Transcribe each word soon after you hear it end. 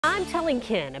I'm telling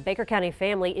Ken, a Baker County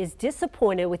family is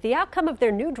disappointed with the outcome of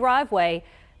their new driveway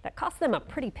that cost them a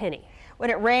pretty penny. When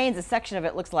it rains, a section of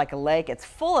it looks like a lake. It's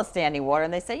full of standing water,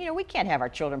 and they say, we can't have our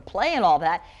children play in all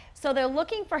that. So they're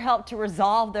looking for help to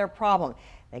resolve their problem.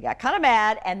 They got kind of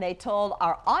mad, and they told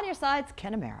our On Your Side's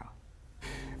Ken Amaro.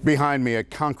 Behind me, a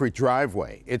concrete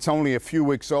driveway. It's only a few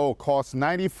weeks old, costs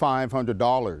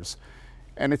 $9,500,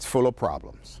 and it's full of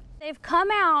problems. They've come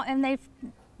out and they've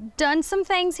done some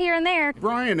things here and there.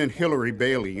 Brian and Hillary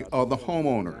Bailey are the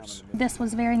homeowners. This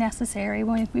was very necessary.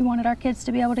 We wanted our kids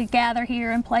to be able to gather here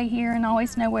and play here and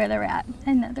always know where they're at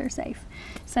and that they're safe.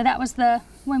 So that was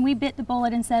when we bit the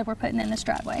bullet and said we're putting in this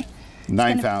driveway.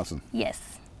 $9,000.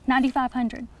 Yes,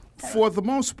 $9,500. For the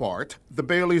most part, the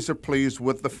Baileys are pleased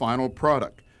with the final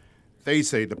product. They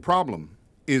say the problem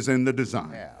is in the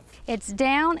design. It's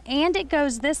down and it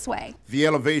goes this way. The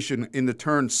elevation in the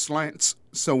turn slants,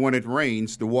 so when it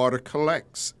rains, the water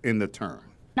collects in the turn.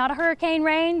 Not a hurricane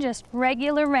rain, just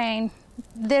regular rain.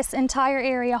 This entire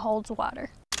area holds water.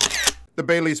 The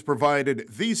Baileys provided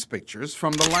these pictures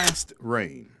from the last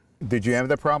rain. Did you have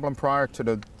that problem prior to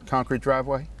the concrete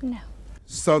driveway? No.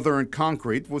 Southern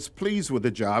Concrete was pleased with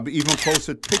the job, even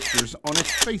posted pictures on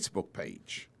its Facebook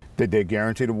page. Did they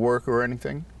guarantee the work or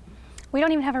anything? We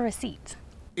don't even have a receipt.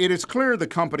 It is clear the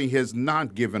company has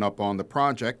not given up on the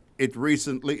project. It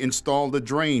recently installed a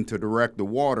drain to direct the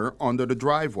water under the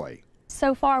driveway.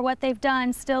 So far, what they've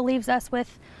done still leaves us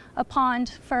with a pond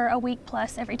for a week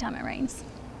plus every time it rains.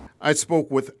 I spoke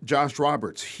with Josh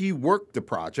Roberts. He worked the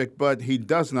project, but he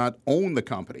does not own the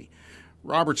company.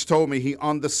 Roberts told me he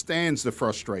understands the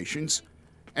frustrations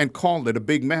and called it a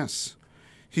big mess.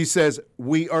 He says,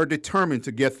 "We are determined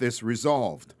to get this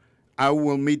resolved. I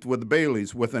will meet with the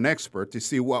Baileys with an expert to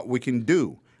see what we can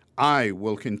do. I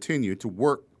will continue to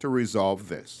work to resolve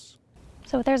this."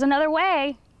 So if there's another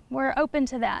way, we're open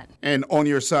to that. And On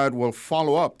Your Side will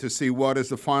follow up to see what is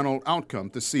the final outcome,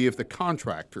 to see if the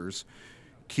contractors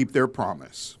keep their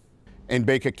promise. In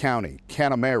Baker County,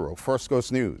 Ken Amaro, First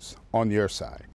Coast News, On Your Side.